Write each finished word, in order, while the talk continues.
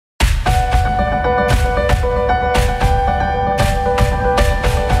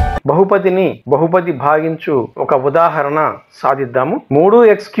బహుపదిని బహుపది భాగించు ఒక ఉదాహరణ సాధిద్దాము.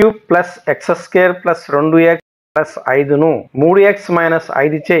 3x³ plus x² plus 2x plus 5ను 3x minus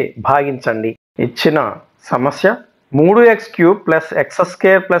 5 చే భాగించండి. ఇచ్చిన సమస్య 3x³ plus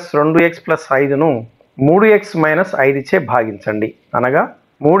x² plus 2x plus 5ను 3x minus 5 చే భాగించండి. అనగా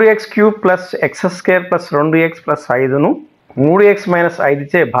 3x³ plus x² plus 2x plus 5ను 3x minus 5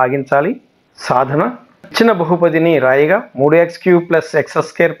 చే భాగించాలి. సాధన ఇచ్చిన బహుపదిని రాయగా 3x³ plus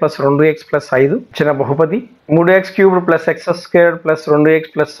x² plus 2x plus 5 ఇచ్చిన బహుపది 3x³ plus x² plus 2x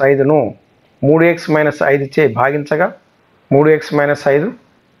plus 5ను 3x minus 5 చే భాగించగా 3x minus 5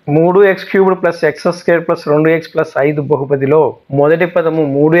 3x³ plus x² plus 2x plus 5 బహుపదిలో మొదటి పదము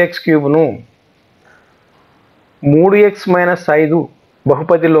 3x³ ను 3x minus 5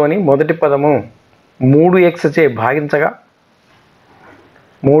 బహుపదిలోని మొదటి పదము 3x చే భాగించగా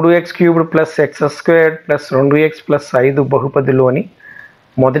 3x³ plus x² plus 2x plus 5 బహుపదిలోని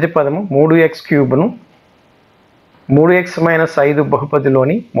మొదటి పదము 3x³ ను 3x మైనస్ 5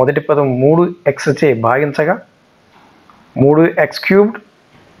 బహుపదిలోని మొదటి పదము 3x చే భాగించగా 3x³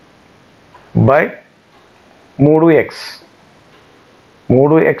 by 3x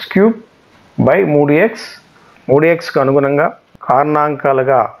 3x³ by 3x 3xకు అనుగుణంగా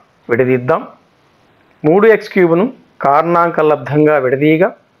కారణాంకాలుగా విడదీద్దాం. 3x³ కారణాంక లబ్ధంగా విడదీయగా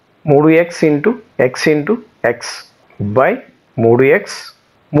 3x into x by 3x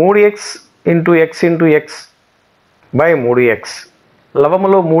 3x into x by 3x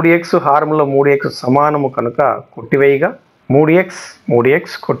లవములో 3x హారములో 3x సమానము కనుక కొట్టివేయగా 3x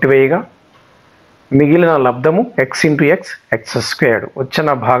కొట్టివేయగా మిగిలిన లబ్ధము x ఇంటూ x² వచ్చిన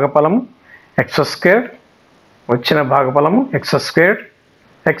భాగఫలము x² వచ్చిన భాగఫలము x²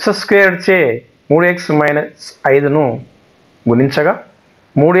 చే 3x minus 5ను గుణించగా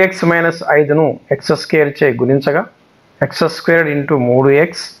 3x minus 5ను x² చే గుణించగా x² into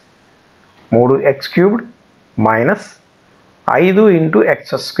 3x 3x³ minus 5 into x²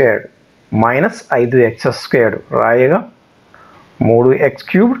 minus 5x² రాయగా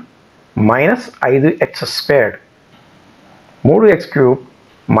 3x³ minus 5x² 3x³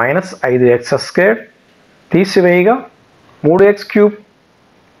 minus 5x² తీసివేయగా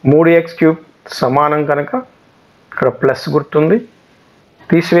 3x³ సమానం కనుక ఇక్కడ ప్లస్ గుర్తుంది.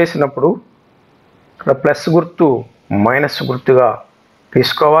 తీసివేసినప్పుడు ఇక్కడ ప్లస్ గుర్తు మైనస్ గుర్తుగా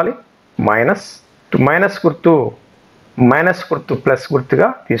తీసుకోవాలి. మైనస్ గుర్తు ప్లస్ గుర్తుగా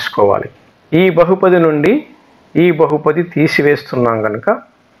తీసుకోవాలి. ఈ బహుపది నుండి ఈ బహుపది తీసివేస్తున్నాం కనుక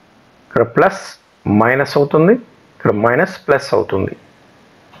ఇక్కడ ప్లస్ మైనస్ అవుతుంది, ఇక్కడ మైనస్ ప్లస్ అవుతుంది.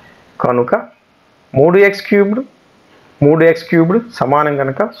 కనుక 3x³ సమానం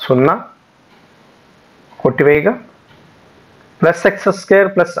కనుక 0 కొట్టివేయగా plus x²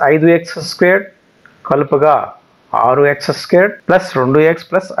 plus 5x² కలుపుగా 6x² plus 2x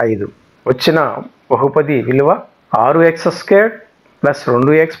plus 5 వచ్చిన బహుపది విలువ 6x² plus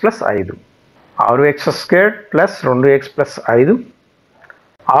 2x plus 5 6x² plus 2x plus 5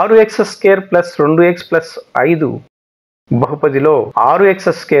 6x² plus 2x plus 5 బహుపదిలో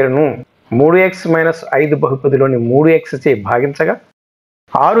 6x²ను 3x minus 5 బహుపదిలోని 3x చే భాగించగా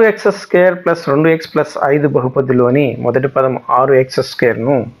 6x² ప్లస్ 2x ప్లస్ 5 బహుపదిలోని మొదటి పదం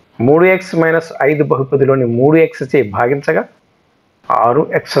 6x²ను 3x మైనస్ 5 బహుపదిలోని 3x చే భాగించగా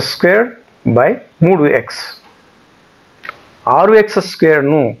 6x² by 3x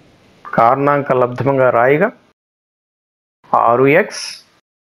 6x²ను కారణాంక లబ్ధంగా రాయగా 6x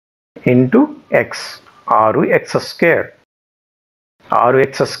into x 6x²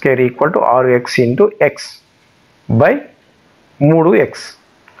 6x² equal to 6x into x by 3x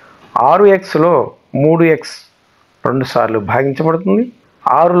 6xలో 3x 2 సార్లు భాగించబడుతుంది.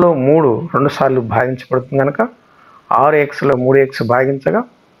 6లో 3 2 సార్లు భాగించబడుతుంది కనుక 6xలో 3x భాగించగా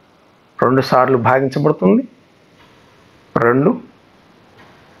 2 సార్లు భాగించబడుతుంది 2.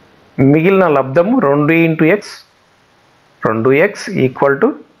 మిగిలిన లబ్ధము 2 into x 2x equal to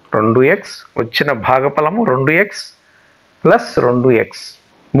 2x వచ్చిన భాగఫలము 2x plus 2x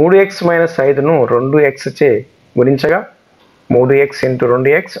 3x minus 5ను 2x చే గుణించగా 3x into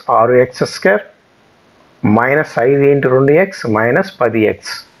 2x 6x² minus 5 into 2x minus 10x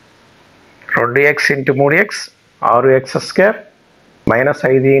 2x into 3x 6x² minus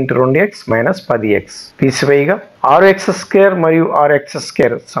 5 into 2x minus 10x తీసివేయగా 6x² మరియు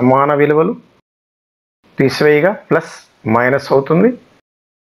 6x² సమాన విలువలు తీసివేయగా plus minus అవుతుంది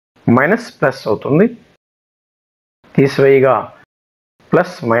minus plus అవుతుంది తీసివేయగా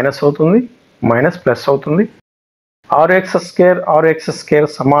plus minus అవుతుంది minus plus అవుతుంది 6x²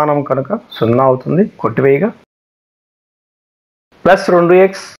 సమానం కనుక 0 అవుతుంది కొట్టివేయగా plus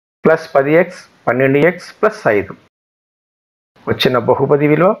 2x plus 10x 12x plus 5 వచ్చిన బహుపది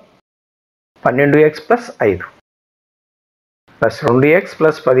విలువ 12x plus 5 plus 2x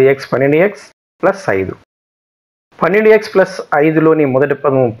plus 10x 12x plus 5. 12x plus 5లోని మొదటి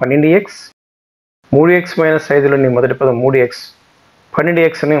పదం 12x, 3x మైనస్ 5లోని మొదటి పదం 3x.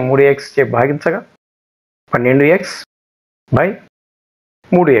 12xని 3x చే భాగించగా 12x by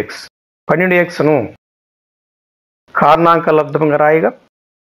 3x. 12xను కారణాంక లబ్ధంగా రాయగా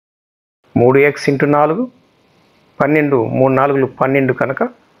 3x into 4, 12, 3 4 12 కనుక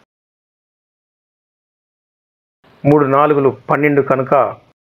 3 4 12 కనుక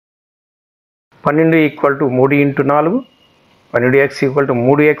 12 equal to 3 into 4, 12x equal to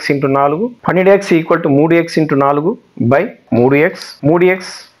 3x into 4, 12x equal to 3x into 4 by 3x.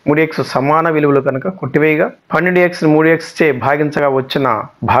 3x సమాన విలువలు కనుక కొట్టివేయగా 12xని 3x చే భాగించగా వచ్చిన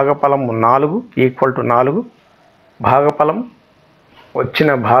భాగఫలం 4 ఈక్వల్ టు 4. భాగఫలం వచ్చిన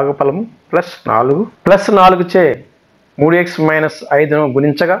భాగఫలం ప్లస్ 4. ప్లస్ 4 చే 3x minus 5ను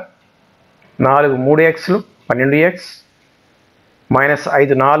గుణించగా 4 3xలు 12x minus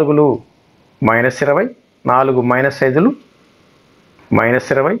 5 4లు minus 20, 4 minus 5లు minus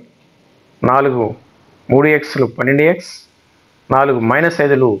 20, 4 3xలు 12x, 4 minus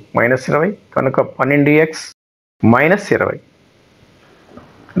 5లు minus 20 కనుక 12x minus 20.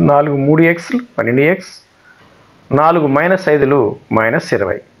 4 3xలు 12x, 4 minus 5లు minus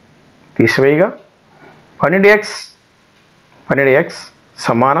 20 తీసివేయగా 12x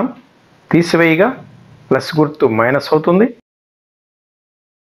సమానం తీసివేయగా plus గుర్తు మైనస్ అవుతుంది,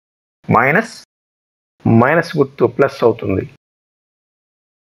 మైనస్ గుర్తు ప్లస్ అవుతుంది.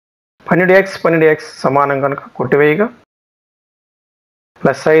 12x సమానం కనుక కొట్టివేయగా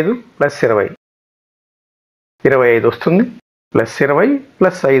ప్లస్ 5 ప్లస్ 20 25 వస్తుంది. ప్లస్ 20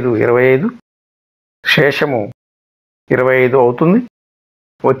 ప్లస్ 5 25, శేషము 25 అవుతుంది.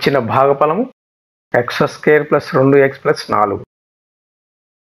 వచ్చిన భాగఫలము x² ప్లస్ 2x ప్లస్ 4.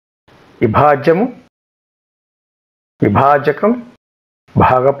 విభాజకం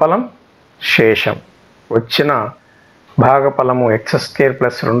భాగఫలం శేషం. వచ్చిన భాగఫలము x²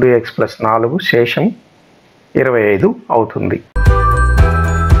 ప్లస్ 2x ప్లస్ 4 శేషం 25 అవుతుంది.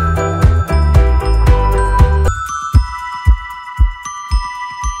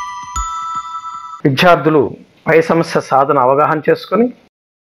 విద్యార్థులు పై సమస్య సాధన అవగాహన చేసుకొని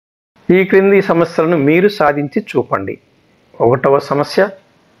ఈ క్రింది సమస్యలను మీరు సాధించి చూపండి. 1వ సమస్య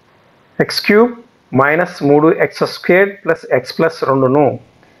x³ minus 3x² plus x plus 2ను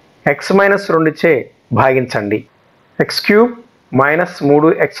x minus 2 చే భాగించండి. x³ minus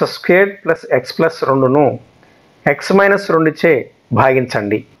 3x² plus x plus 2ను x minus 2 చే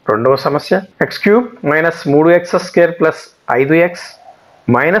భాగించండి. 2వ సమస్య x³ minus 3x² plus 5x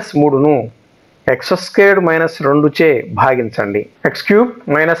minus 3ను x² minus 2 చే భాగించండి. x³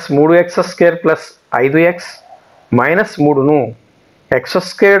 minus 3x² plus 5x minus 3ను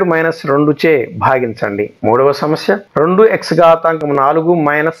x² minus 2 చే భాగించండి. 3వ సమస్య 2x ఘాతాంకం 4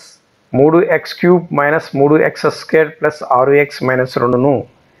 minus 3x³ minus 3x² plus 6x minus 2ను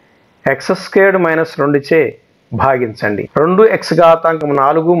x² minus 2 చే భాగించండి. 2x ఘాతాంకం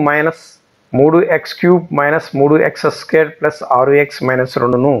 4 minus 3x³ minus 3x² plus 6x minus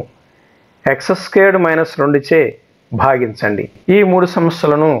 2ను x² minus 2 చే భాగించండి. ఈ 3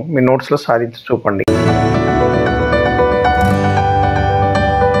 సమస్యలను మీ నోట్స్లో సాధించి చూపండి.